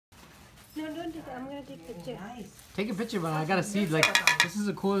No, don't take it. I'm gonna take a picture. Nice. Take a picture, but I gotta see. Like, this is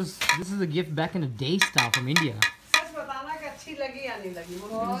a coolest. This is a gift back in the day style from India. सच बताना कि अच्छी लगी या नहीं लगी.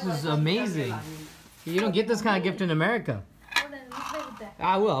 This is amazing. You don't get this kind of gift in America. Hold on, let's play with that.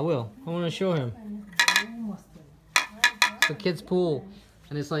 I will. I want to show him. It's a kid's pool,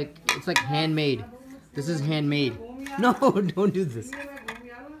 and it's like handmade. This is handmade. No, don't do this.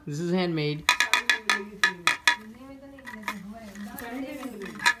 This is handmade.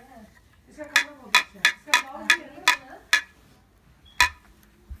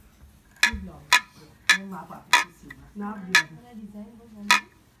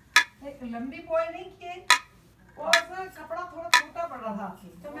 लंबी पोए नहीं किए और उसमें कपड़ा थोड़ा छोटा पड़ रहा था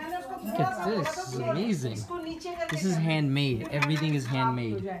तो मैंने उसको Look at this. This is amazing. This is handmade. Everything is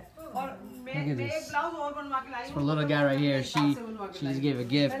handmade. और मैं Look at एक this. ब्लाउज और बनवा के लाई For a little guy right here, she just gave a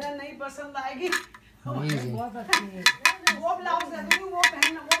gift. मैंने नहीं पसंद आएगी Amazing. वो ब्लाउज है तुम वो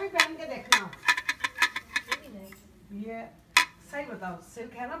पहनना वो भी पहन के देखना ये सही बताओ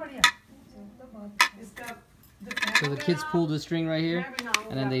सिल्क है ना बढ़िया इसका So the kids pull the string right here,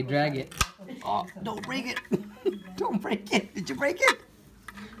 and then they drag it. Oh, don't break it! Don't break it! Did you break it?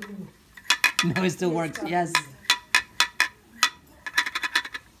 No, it still works. Yes.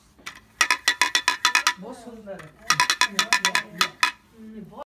 बहुत सुंदर है